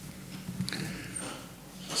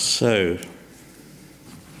So,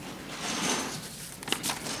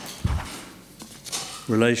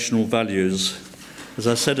 relational values. As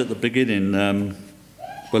I said at the beginning,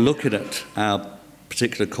 we're looking at our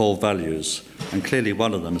particular core values, and clearly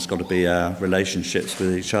one of them has got to be our relationships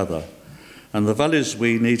with each other. And the values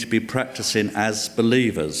we need to be practicing as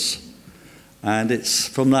believers. And it's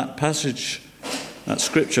from that passage, that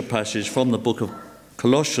scripture passage from the book of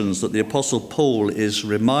Colossians, that the Apostle Paul is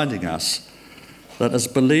reminding us that as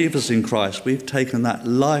believers in Christ, we've taken that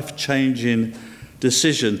life-changing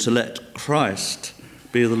decision to let Christ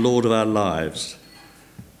be the Lord of our lives.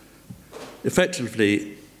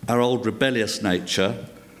 Effectively, our old rebellious nature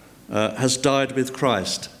has died with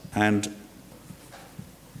Christ, and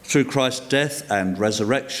through Christ's death and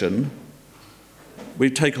resurrection,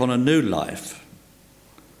 we take on a new life.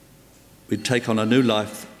 We take on a new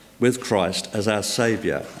life with Christ as our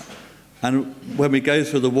Saviour. And when we go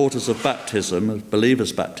through the waters of baptism,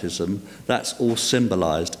 believers' baptism, that's all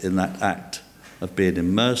symbolised in that act of being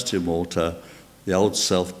immersed in water, the old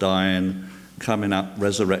self dying, coming up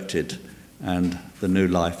resurrected, and the new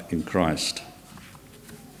life in Christ.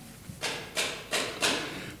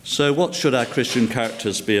 So what should our Christian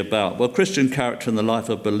characters be about? Well, Christian character in the life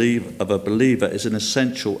of a believer is an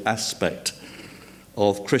essential aspect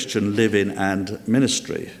of Christian living and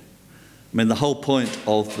ministry. I mean, the whole point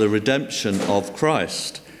of the redemption of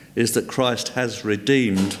Christ is that Christ has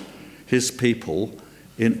redeemed his people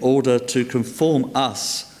in order to conform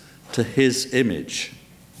us to his image.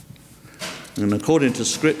 And according to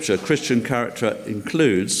Scripture, Christian character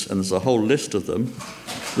includes, and there's a whole list of them,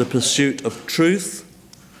 the pursuit of truth,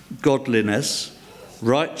 godliness,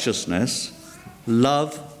 righteousness,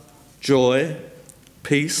 love, joy,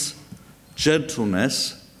 peace,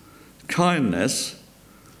 gentleness, kindness,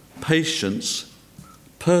 patience,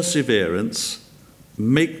 perseverance,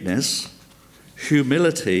 meekness,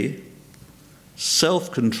 humility,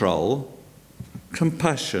 self-control,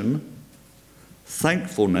 compassion,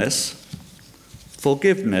 thankfulness,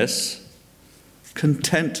 forgiveness,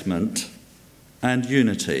 contentment, and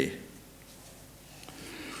unity.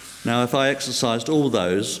 Now, if I exercised all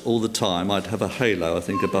those all the time, I'd have a halo, I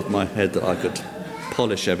think, above my head that I could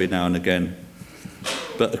polish every now and again.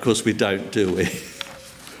 But, of course, we don't, do we?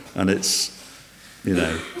 And it's,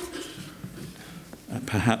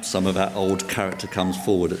 perhaps some of our old character comes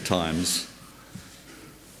forward at times.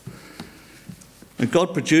 And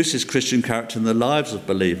God produces Christian character in the lives of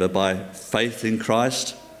believers by faith in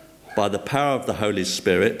Christ, by the power of the Holy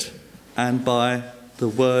Spirit, and by the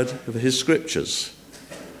word of his scriptures.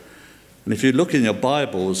 And if you look in your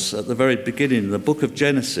Bibles, at the very beginning, in the book of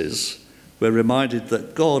Genesis, we're reminded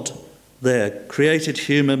that God there created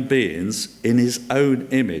human beings in his own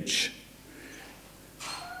image.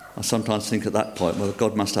 I sometimes think at that point, well,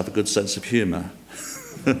 God must have a good sense of humour.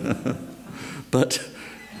 But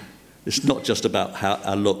it's not just about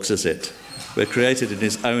our looks, is it? We're created in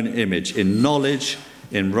his own image, in knowledge,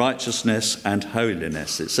 in righteousness and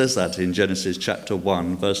holiness. It says that in Genesis chapter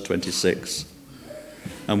 1, verse 26.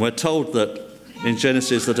 And we're told that in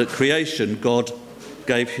Genesis that at creation, God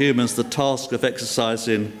gave humans the task of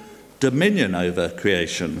exercising dominion over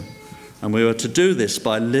creation. And we were to do this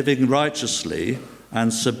by living righteously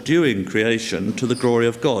and subduing creation to the glory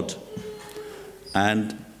of God.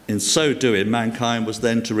 And in so doing, mankind was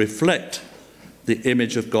then to reflect the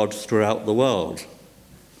image of God throughout the world.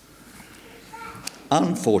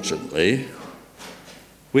 Unfortunately,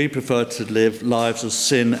 we prefer to live lives of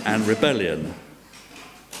sin and rebellion.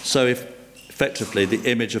 So effectively, the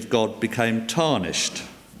image of God became tarnished,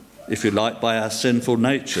 if you like, by our sinful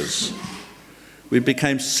natures. We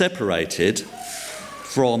became separated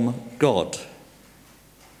from God.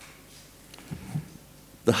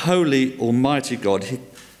 The holy, almighty God, he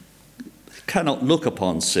cannot look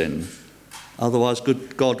upon sin, otherwise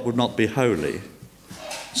God would not be holy.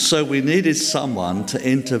 So we needed someone to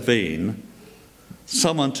intervene,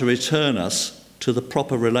 someone to return us to the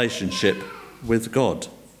proper relationship with God.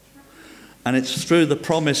 And it's through the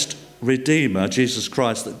promised Redeemer, Jesus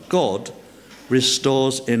Christ, that God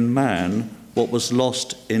restores in man what was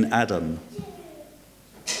lost in Adam.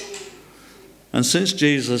 And since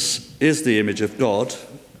Jesus is the image of God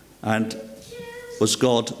and was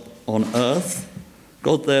God on earth,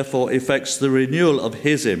 God therefore effects the renewal of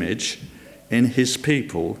his image in his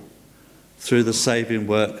people through the saving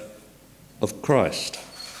work of Christ.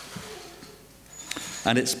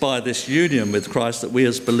 And it's by this union with Christ that we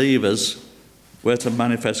as believers were to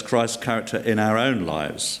manifest Christ's character in our own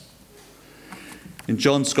lives. In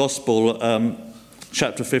John's Gospel,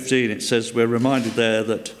 chapter 15, it says, we're reminded there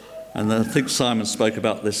that And I think Simon spoke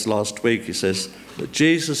about this last week. He says that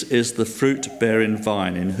Jesus is the fruit-bearing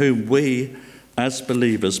vine in whom we, as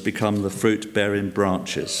believers, become the fruit-bearing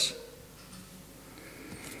branches.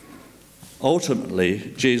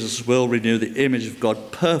 Ultimately, Jesus will renew the image of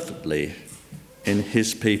God perfectly in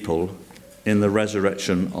his people in the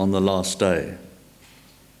resurrection on the last day.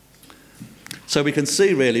 So we can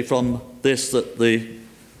see really from this that the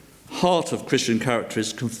heart of Christian character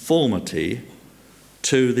is conformity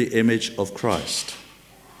to the image of Christ.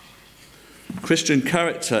 Christian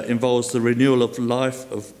character involves the renewal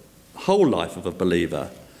of whole life of a believer.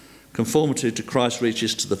 Conformity to Christ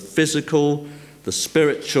reaches to the physical, the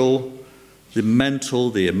spiritual, the mental,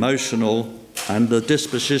 the emotional, and the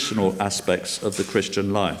dispositional aspects of the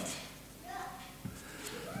Christian life.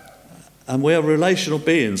 And we are relational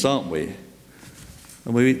beings, aren't we?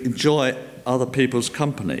 And we enjoy other people's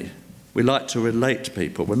company. We like to relate to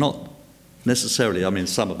people. We're not necessarily,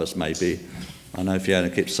 some of us may be. I know Fiona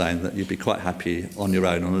keeps saying that you'd be quite happy on your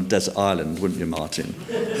own on a desert island, wouldn't you, Martin?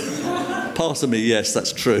 Part of me, yes,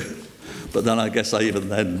 that's true. But then I guess I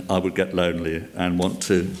would get lonely and want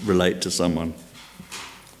to relate to someone.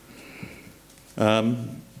 But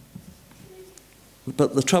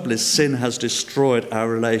the trouble is, sin has destroyed our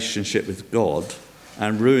relationship with God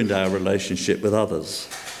and ruined our relationship with others.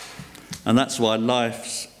 And that's why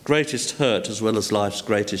life's greatest hurt, as well as life's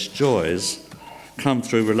greatest joys, come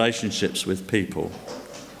through relationships with people.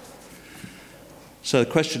 So the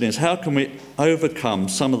question is, how can we overcome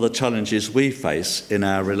some of the challenges we face in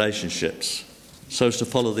our relationships so as to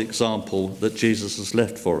follow the example that Jesus has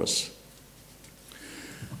left for us?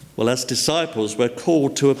 Well, as disciples, we're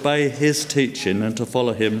called to obey his teaching and to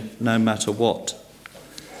follow him no matter what.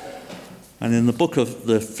 And in the book of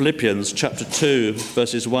the Philippians, chapter 2,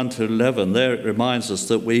 verses 1 to 11, there it reminds us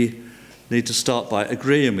that we need to start by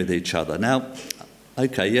agreeing with each other. Now,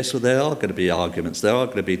 okay, yes, well, there are going to be arguments. There are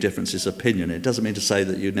going to be differences of opinion. It doesn't mean to say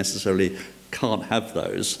that you necessarily can't have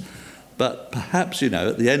those. But perhaps,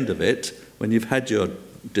 at the end of it, when you've had your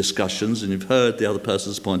discussions and you've heard the other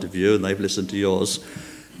person's point of view and they've listened to yours,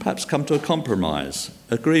 perhaps come to a compromise,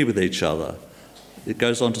 agree with each other. It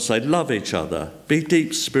goes on to say, love each other, be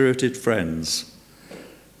deep-spirited friends.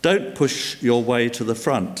 Don't push your way to the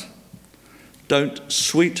front. Don't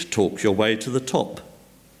sweet-talk your way to the top.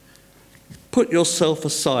 Put yourself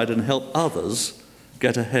aside and help others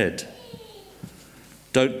get ahead.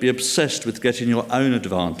 Don't be obsessed with getting your own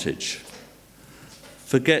advantage.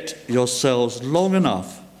 Forget yourselves long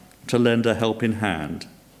enough to lend a helping hand.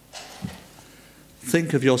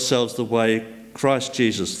 Think of yourselves the way Christ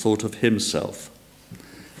Jesus thought of himself.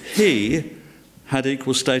 He had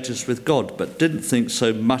equal status with God, but didn't think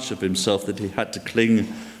so much of himself that he had to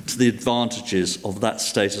cling to the advantages of that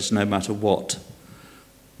status no matter what.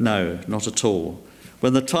 No, not at all.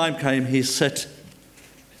 When the time came, he set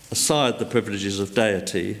aside the privileges of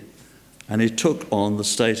deity and he took on the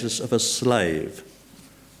status of a slave,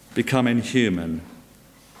 becoming human.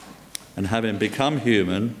 And having become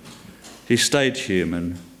human, he stayed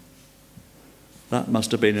human. That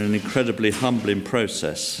must have been an incredibly humbling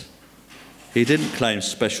process. He didn't claim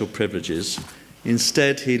special privileges.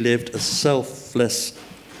 Instead, he lived a selfless,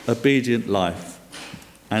 obedient life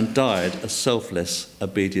and died a selfless,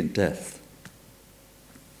 obedient death.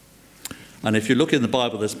 And if you look in the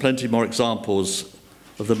Bible, there's plenty more examples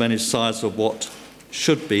of the many sides of what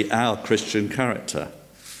should be our Christian character.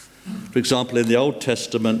 For example, in the Old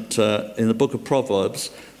Testament, in the book of Proverbs,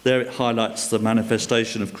 there it highlights the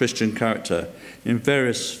manifestation of Christian character in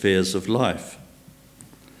various spheres of life.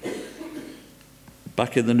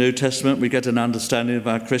 Back in the New Testament, we get an understanding of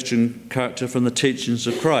our Christian character from the teachings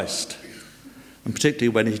of Christ, and particularly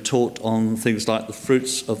when he taught on things like the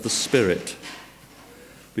fruits of the Spirit.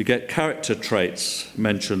 We get character traits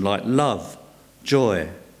mentioned like love, joy,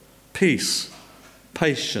 peace,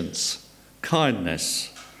 patience,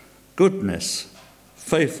 kindness, goodness,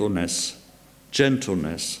 faithfulness,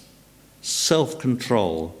 gentleness,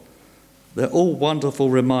 self-control. They're all wonderful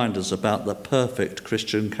reminders about the perfect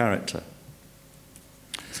Christian character.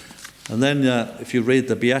 And then if you read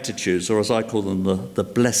the Beatitudes, or as I call them, the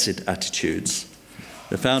blessed attitudes,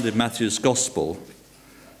 they're found in Matthew's Gospel.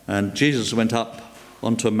 And Jesus went up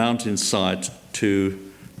onto a mountainside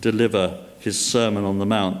to deliver his Sermon on the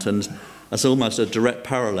Mount. And as almost a direct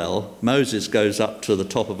parallel, Moses goes up to the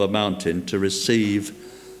top of a mountain to receive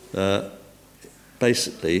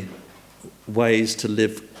basically ways to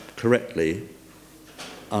live correctly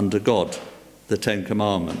under God, the Ten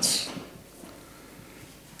Commandments.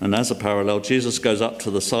 And as a parallel, Jesus goes up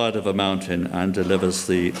to the side of a mountain and delivers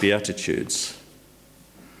the Beatitudes.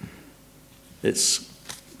 It's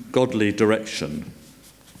godly direction.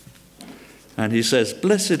 And he says,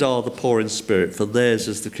 "Blessed are the poor in spirit, for theirs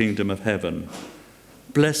is the kingdom of heaven.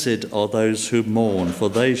 Blessed are those who mourn,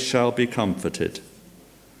 for they shall be comforted.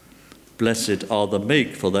 Blessed are the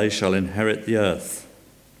meek, for they shall inherit the earth."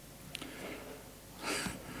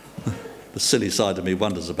 The silly side of me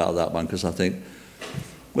wonders about that one, because I think,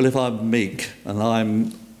 well, if I'm meek and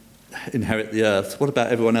I'm inherit the earth, what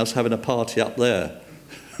about everyone else having a party up there?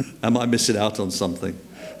 Am I missing out on something?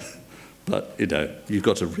 But, you've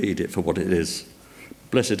got to read it for what it is.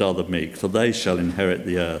 Blessed are the meek, for they shall inherit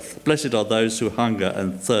the earth. Blessed are those who hunger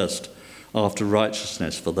and thirst after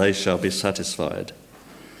righteousness, for they shall be satisfied.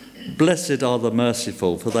 Blessed are the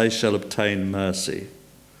merciful, for they shall obtain mercy.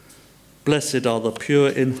 Blessed are the pure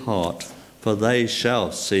in heart, for they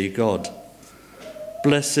shall see God.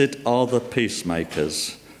 Blessed are the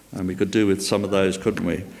peacemakers. And we could do with some of those, couldn't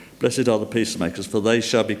we? Blessed are the peacemakers, for they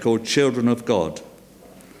shall be called children of God.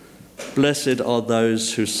 Blessed are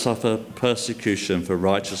those who suffer persecution for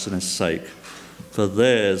righteousness' sake, for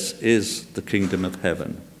theirs is the kingdom of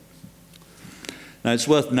heaven. Now, it's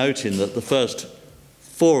worth noting that the first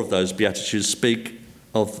 4 of those Beatitudes speak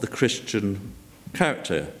of the Christian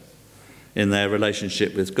character in their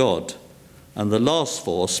relationship with God, and the last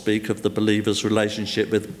 4 speak of the believer's relationship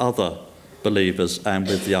with other believers and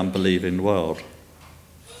with the unbelieving world.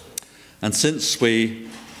 And since we,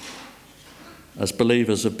 as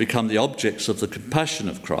believers, have become the objects of the compassion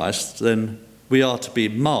of Christ, then we are to be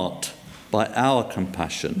marked by our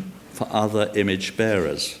compassion for other image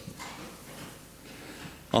bearers.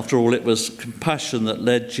 After all, it was compassion that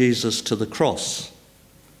led Jesus to the cross,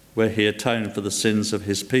 where he atoned for the sins of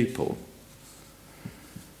his people.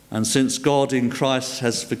 And since God in Christ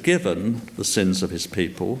has forgiven the sins of his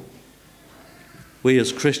people, we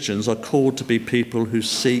as Christians are called to be people who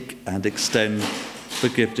seek and extend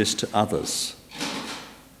forgiveness to others.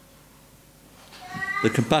 The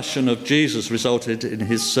compassion of Jesus resulted in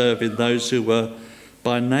his serving those who were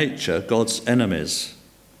by nature God's enemies.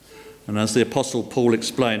 And as the Apostle Paul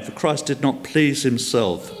explained, "For Christ did not please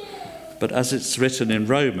himself, but as it's written in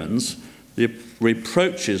Romans, the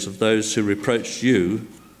reproaches of those who reproached you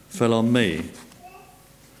fell on me.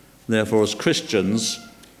 Therefore, as Christians,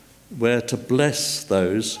 we're to bless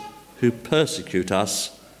those who persecute us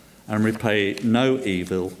and repay no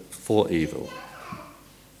evil for evil."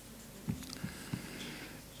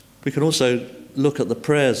 We can also look at the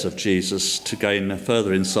prayers of Jesus to gain a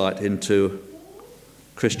further insight into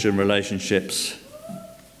Christian relationships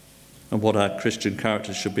and what our Christian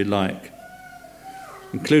character should be like,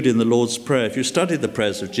 including the Lord's Prayer. If you study the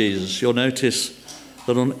prayers of Jesus, you'll notice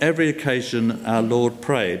that on every occasion our Lord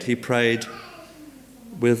prayed, he prayed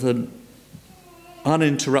with an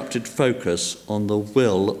uninterrupted focus on the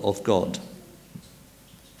will of God.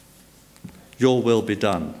 "Your will be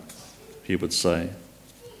done," he would say.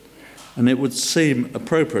 And it would seem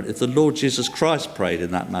appropriate if the Lord Jesus Christ prayed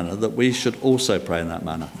in that manner, that we should also pray in that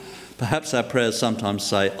manner. Perhaps our prayers sometimes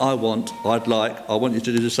say, I want you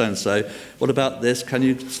to do so and so. What about this? Can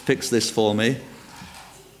you fix this for me?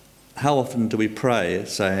 How often do we pray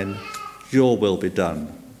saying, "Your will be done,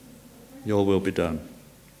 your will be done"?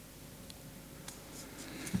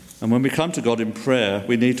 And when we come to God in prayer,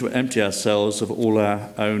 we need to empty ourselves of all our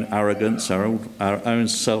own arrogance, our own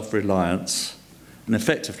self-reliance. And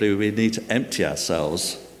effectively, we need to empty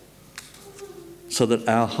ourselves so that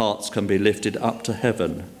our hearts can be lifted up to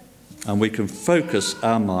heaven and we can focus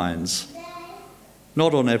our minds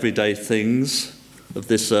not on everyday things of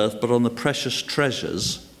this earth, but on the precious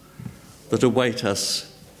treasures that await us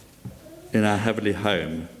in our heavenly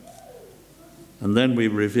home. And then we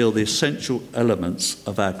reveal the essential elements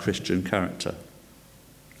of our Christian character.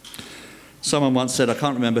 Someone once said, I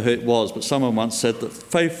can't remember who it was, but someone once said that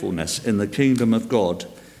faithfulness in the kingdom of God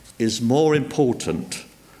is more important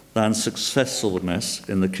than successfulness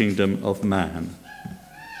in the kingdom of man.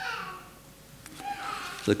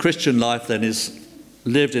 The Christian life then is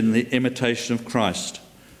lived in the imitation of Christ.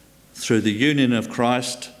 Through the union of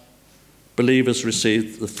Christ, believers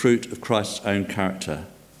receive the fruit of Christ's own character.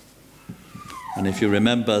 And if you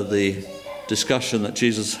remember the discussion that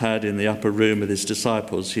Jesus had in the upper room with his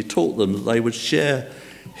disciples, he taught them that they would share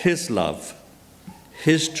his love,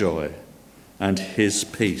 his joy, and his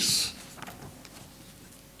peace.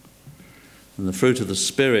 And the fruit of the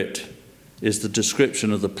Spirit is the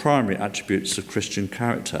description of the primary attributes of Christian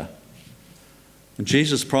character. And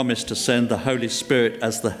Jesus promised to send the Holy Spirit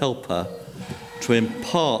as the helper to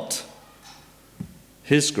impart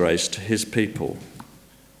his grace to his people.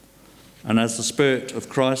 And as the Spirit of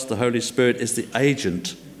Christ, the Holy Spirit is the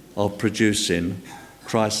agent of producing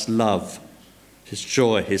Christ's love, his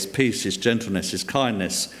joy, his peace, his gentleness, his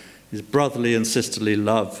kindness, his brotherly and sisterly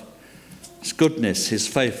love, His goodness, his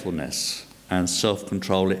faithfulness, and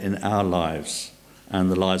self-control in our lives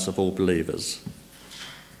and the lives of all believers.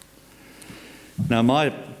 Now, my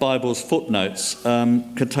Bible's footnotes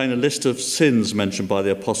contain a list of sins mentioned by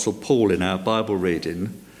the Apostle Paul in our Bible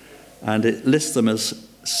reading, and it lists them as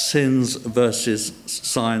sins versus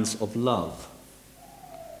signs of love.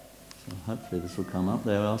 So hopefully this will come up.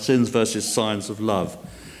 There are sins versus signs of love.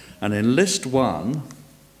 And in list 1,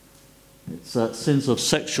 it's sins of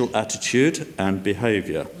sexual attitude and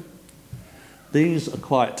behaviour. These are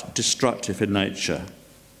quite destructive in nature.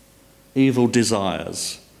 Evil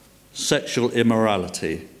desires, sexual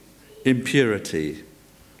immorality, impurity,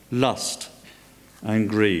 lust, and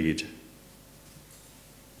greed.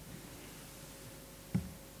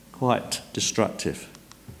 Quite destructive.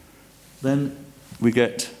 Then we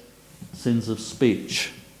get sins of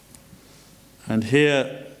speech. And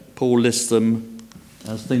here Paul lists them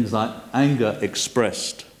as things like anger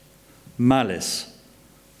expressed, malice,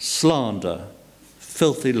 slander,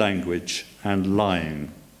 filthy language, and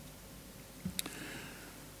lying.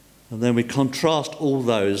 And then we contrast all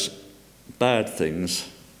those bad things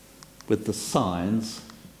with the signs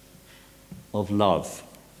of love.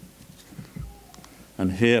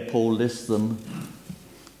 And here Paul lists them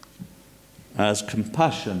as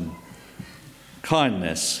compassion,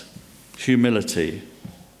 kindness, humility,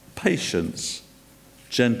 patience,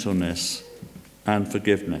 gentleness, and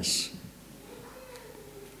forgiveness.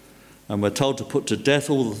 And we're told to put to death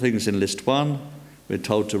all the things in list 1. We're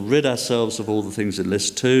told to rid ourselves of all the things in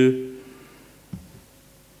list 2.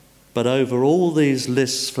 But over all these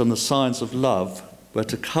lists from the signs of love, we're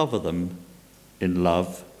to cover them in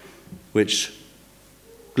love, which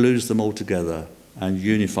glues them all together and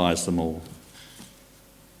unifies them all.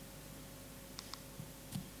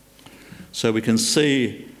 So we can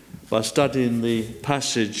see by studying the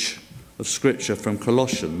passage of Scripture from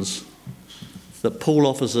Colossians that Paul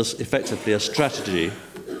offers us effectively a strategy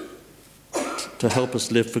to help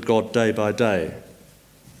us live for God day by day.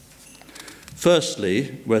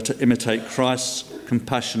 Firstly, we're to imitate Christ's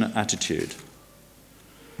compassionate attitude.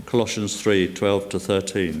 Colossians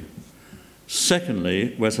 3:12-13.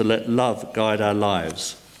 Secondly, we're to let love guide our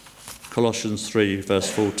lives. Colossians 3, verse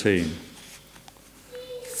 14.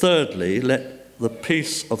 Thirdly, let the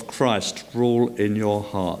peace of Christ rule in your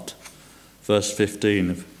heart. Verse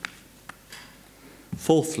 15.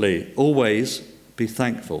 Fourthly, always be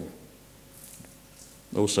thankful.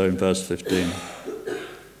 Also in verse 15.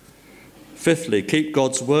 Fifthly, keep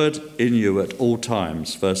God's word in you at all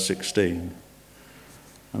times. Verse 16.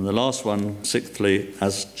 And the last one, sixthly,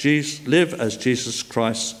 live as Jesus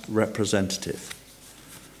Christ's representative.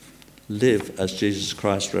 Live as Jesus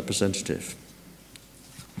Christ's representative.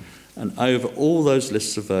 And over all those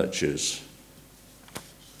lists of virtues,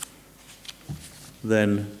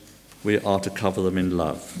 then we are to cover them in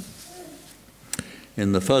love.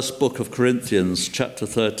 In the first book of Corinthians, chapter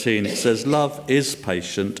 13, it says, love is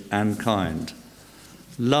patient and kind.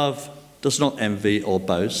 Love does not envy or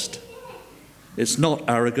boast. It's not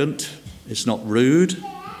arrogant. It's not rude.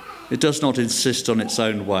 It does not insist on its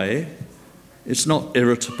own way. It's not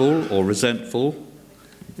irritable or resentful.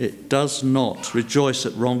 It does not rejoice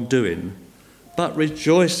at wrongdoing, but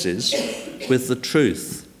rejoices with the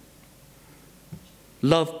truth.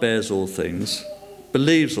 Love bears all things,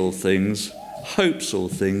 believes all things, hopes all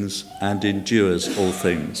things, and endures all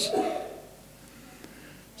things.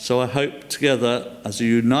 So I hope together as a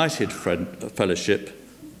united fellowship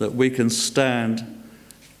that we can stand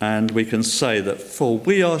and we can say that, for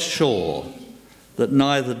we are sure that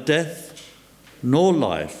neither death nor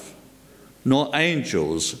life, nor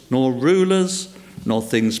angels, nor rulers, nor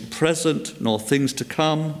things present, nor things to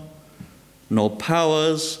come, nor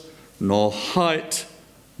powers, nor height,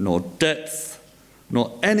 nor depth,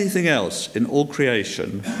 nor anything else in all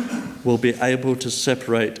creation will be able to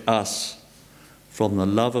separate us from the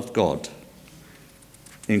love of God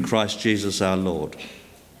in Christ Jesus our Lord.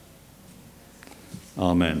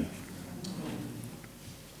 Amen.